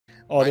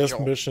Oh, this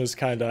mission is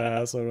kinda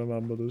ass, I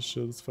remember this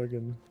shit. It's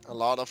fucking... A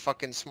lot of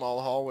fucking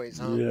small hallways,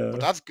 huh? Yeah.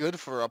 But that's good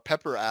for a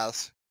pepper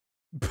ass.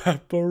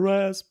 Pepper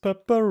ass,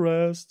 pepper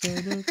ass.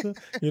 Da, da, da.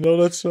 You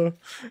know that show?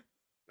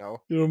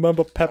 No. You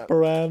remember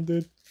Pepper Ann,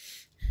 dude?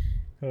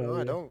 No,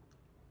 I don't.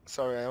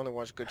 Sorry, I only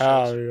watch good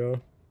Hell shows. yeah.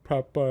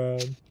 Pepper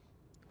Ann.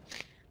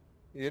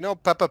 You know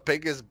Peppa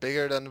Pig is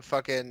bigger than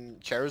fucking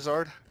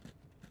Charizard?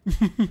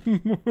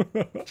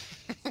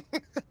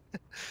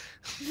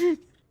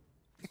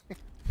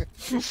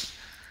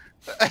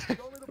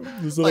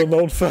 Is it a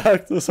known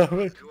fact or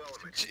something?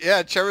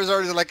 Yeah,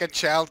 Charizard is like a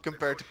child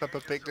compared to Peppa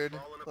Pig, dude.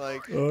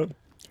 Like...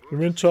 You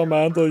mean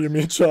Charmander, you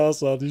mean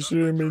Charizard. You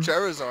sure you mean...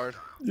 Charizard.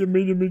 You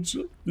mean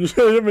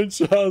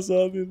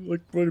Charizard, dude.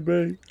 Like pretty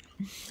big.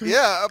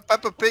 Yeah,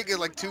 Peppa Pig is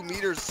like 2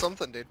 meters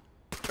something, dude.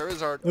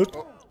 Charizard...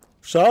 Oh.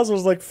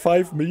 Charizard's like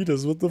 5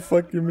 meters, what the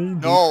fuck you mean,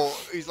 dude? No,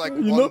 he's like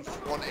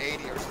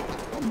 180 or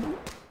something.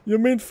 You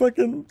mean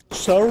fucking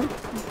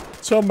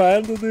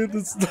Charmander, dude?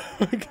 It's not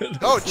fucking...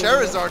 No,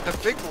 Charizard, the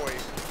big boy.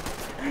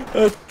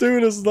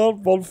 Dude, it's not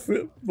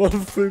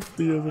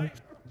 150, is it?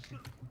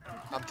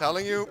 I'm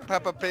telling you,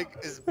 Peppa Pig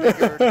is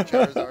bigger than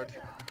Charizard.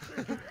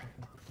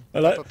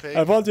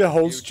 I want your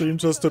whole stream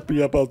just to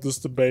be about this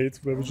debate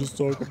where we just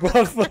talk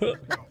about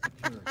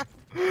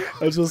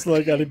I just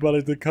like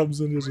anybody that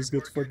comes in here just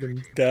gets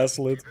fucking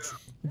gaslit.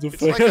 The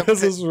thing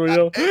this is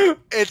real.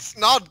 It's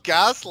not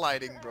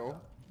gaslighting, bro.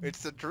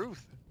 It's the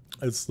truth.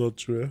 It's not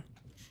true.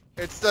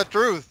 It's the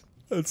truth.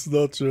 It's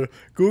not true.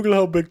 Google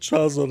how big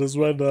Charizard is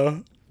right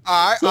now.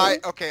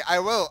 Okay, I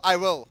will.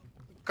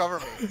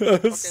 Cover me.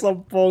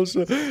 Some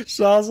bullshit.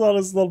 Charizard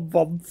is not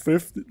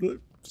 150.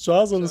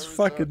 Charizard is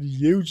fucking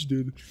huge,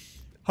 dude.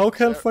 How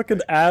can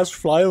fucking Ash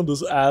fly on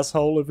this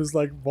asshole if it's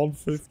like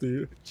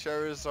 150?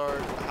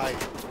 Charizard height.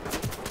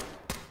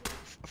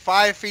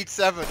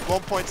 5'7",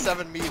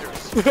 1.7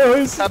 meters. No,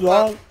 he's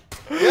not.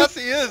 Yes,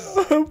 he is.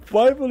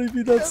 Why will he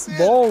be that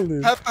small,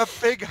 dude? Peppa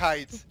Pig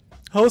height.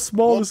 How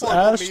small is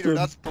Ash? Meter,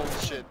 that's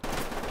bullshit.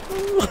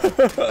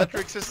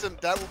 Metric system,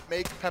 that would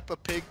make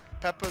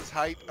Peppa's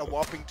height a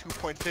whopping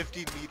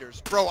 2.15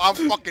 meters. Bro, I'm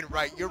fucking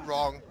right. You're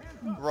wrong.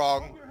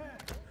 Wrong.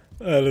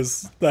 That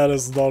is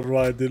not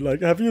right, dude.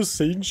 Like, have you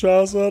seen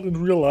Charizard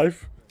in real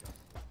life?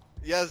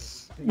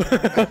 Yes.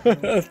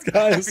 That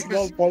guy is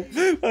not one.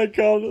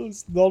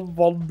 It's not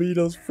 1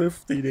 meters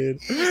 50, dude.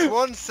 He's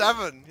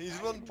 1.7. He's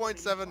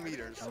 1.7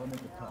 meters.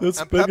 That's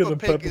and bigger Peppa than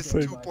Pig Peppa is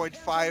Pig.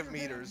 2.5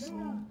 meters.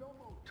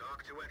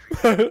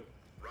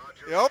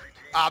 Yep,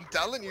 I'm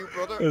telling you,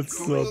 brother. It's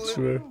Google not it.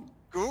 true.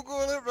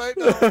 Google it right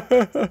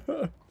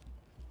now.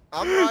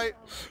 I'm right.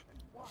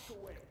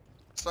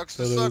 Sucks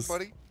to suck,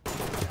 buddy.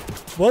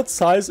 What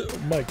size? Oh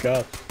my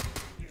god.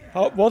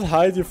 What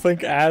height do you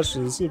think Ash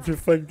is? If you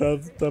think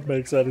that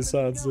makes any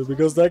sense, dude?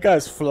 Because that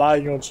guy's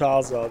flying on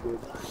Charizard, dude.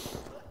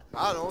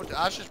 I don't know.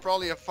 Ash is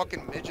probably a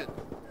fucking midget.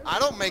 I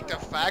don't make the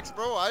facts,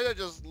 bro. I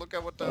just look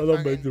at what the. I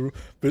don't make the.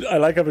 But I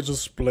like how we're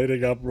just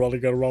splitting up,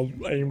 running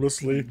around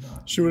aimlessly,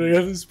 shooting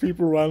at these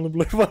people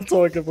randomly while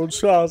talking about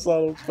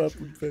Charizard and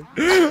Peppa Pig.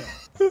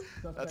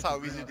 That's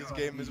how easy this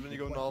game is when you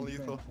go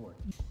non-lethal.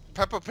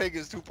 Peppa Pig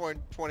is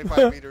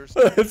 2.25 meters.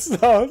 It's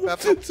not.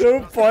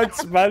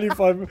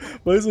 2.25.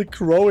 Why is it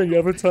growing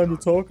every time you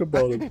talk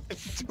about it?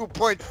 It's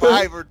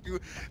 2.5 or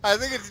 2. I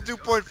think it's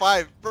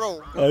 2.5,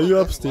 bro. Are you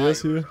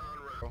upstairs here?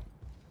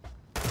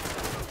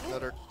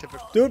 Another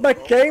typical. Dude, my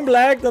game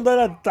lagged and then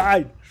I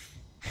died.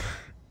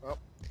 Well,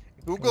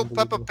 Google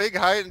Peppa Pig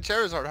height and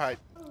Charizard height.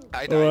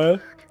 I died. Alright.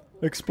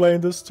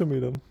 Explain this to me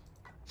then.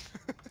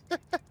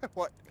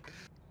 What?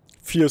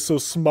 If you're so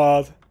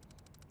smart.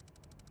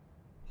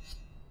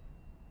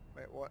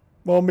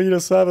 1 meter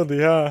 70,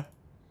 huh?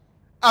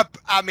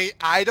 I mean,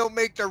 I don't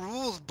make the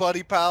rules,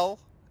 buddy pal.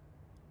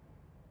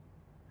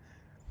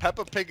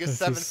 Peppa Pig is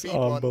 7 feet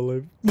 1.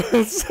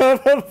 Unbelievable.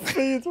 7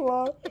 feet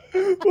 1?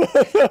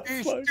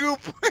 He's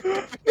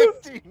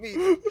 2.50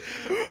 meters.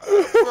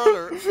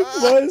 Brother.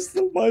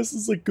 Why is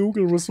this a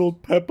Google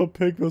result? Peppa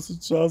Pig versus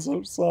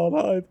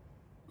Charizard height?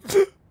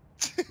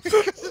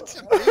 Because it's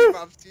a meme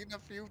I've seen a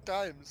few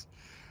times.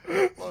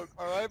 Look,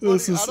 alright, buddy,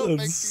 This is I don't insane.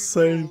 make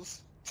these rules.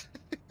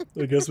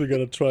 I guess we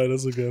gotta try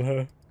this again,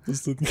 huh?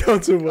 This didn't go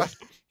too well.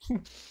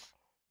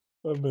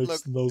 That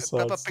makes no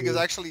sense. Peppa Pig is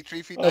actually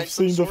 3 feet 9. I've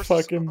seen the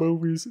fucking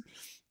movies.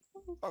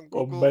 On Google,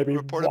 or maybe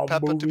reported one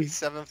Peppa movie. to be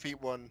 7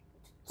 feet 1.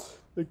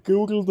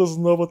 Google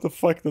doesn't know what the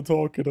fuck they're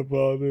talking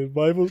about, dude.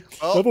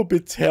 That would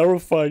be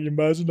terrifying.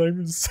 Imagine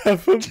having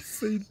 7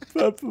 feet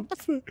Peppa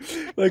Pig.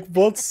 Like,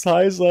 what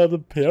size are the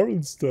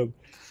parents then?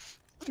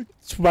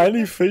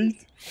 20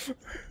 feet?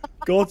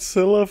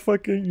 Godzilla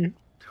fucking...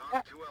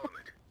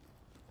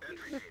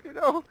 You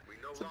know,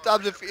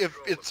 sometimes if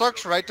it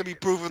sucks, right, to be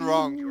proven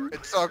wrong.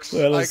 It sucks.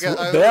 Well,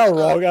 they're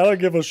wrong. I don't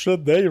give a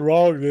shit. They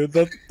wrong, dude.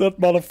 That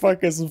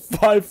motherfucker is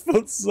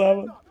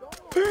 5'7".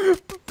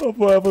 Or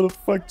whatever the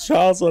fuck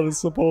Charizard is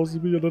supposed to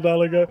be, and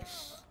another guy.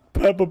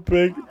 Peppa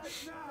Pig.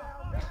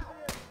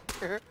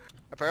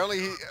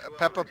 Apparently,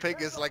 Peppa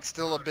Pig is like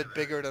still a bit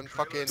bigger than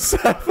fucking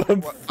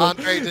 7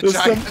 Andre the There's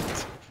some-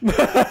 Giant.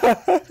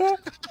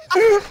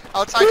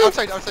 Outside.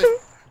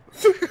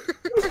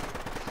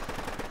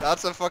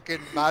 That's a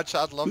fucking match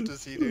I'd love to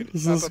see, dude.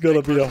 This Peppa is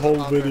gonna Pig be a versus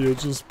whole Andre. video,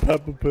 just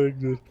Peppa Pig,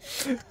 dude.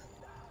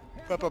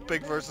 Peppa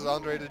Pig versus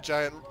Andre the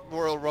Giant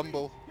Royal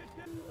Rumble.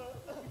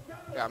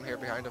 Yeah, I'm here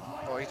behind him.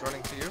 Oh, he's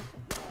running to you.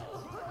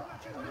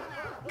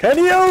 Can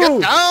you?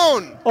 Get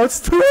down! Oh, it's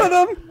 2 of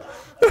them!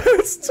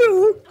 It's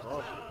 2!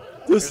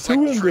 There's There's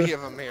 2 like in 3 there.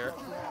 of them here.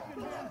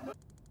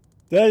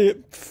 There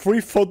you,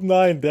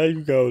 3'9", there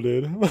you go,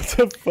 dude. What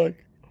the fuck?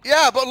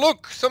 Yeah, but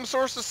look, some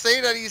sources say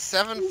that he's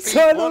 7 feet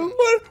So, 1.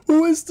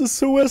 who is the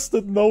Swiss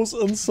that knows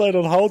insight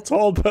on how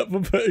tall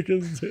Peppa Pig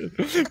is, dude?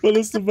 What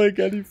does that make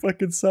any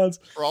fucking sense?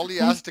 Probably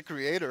asked the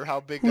creator how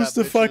big Who's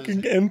that the bitch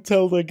fucking is.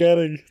 intel they're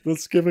getting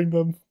that's giving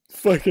them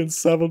fucking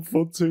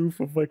 7'2"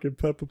 for fucking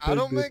Peppa Pig? I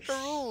don't dude? make the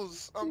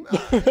rules.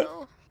 You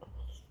know.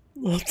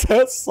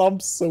 That's some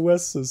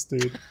Swisses,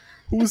 dude.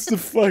 Who's the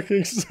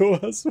fucking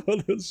Swiss for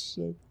this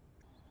shit?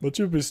 Would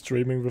you be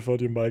streaming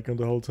without your mic on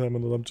the whole time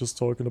and then I'm just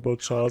talking about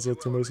Charizard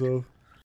to myself?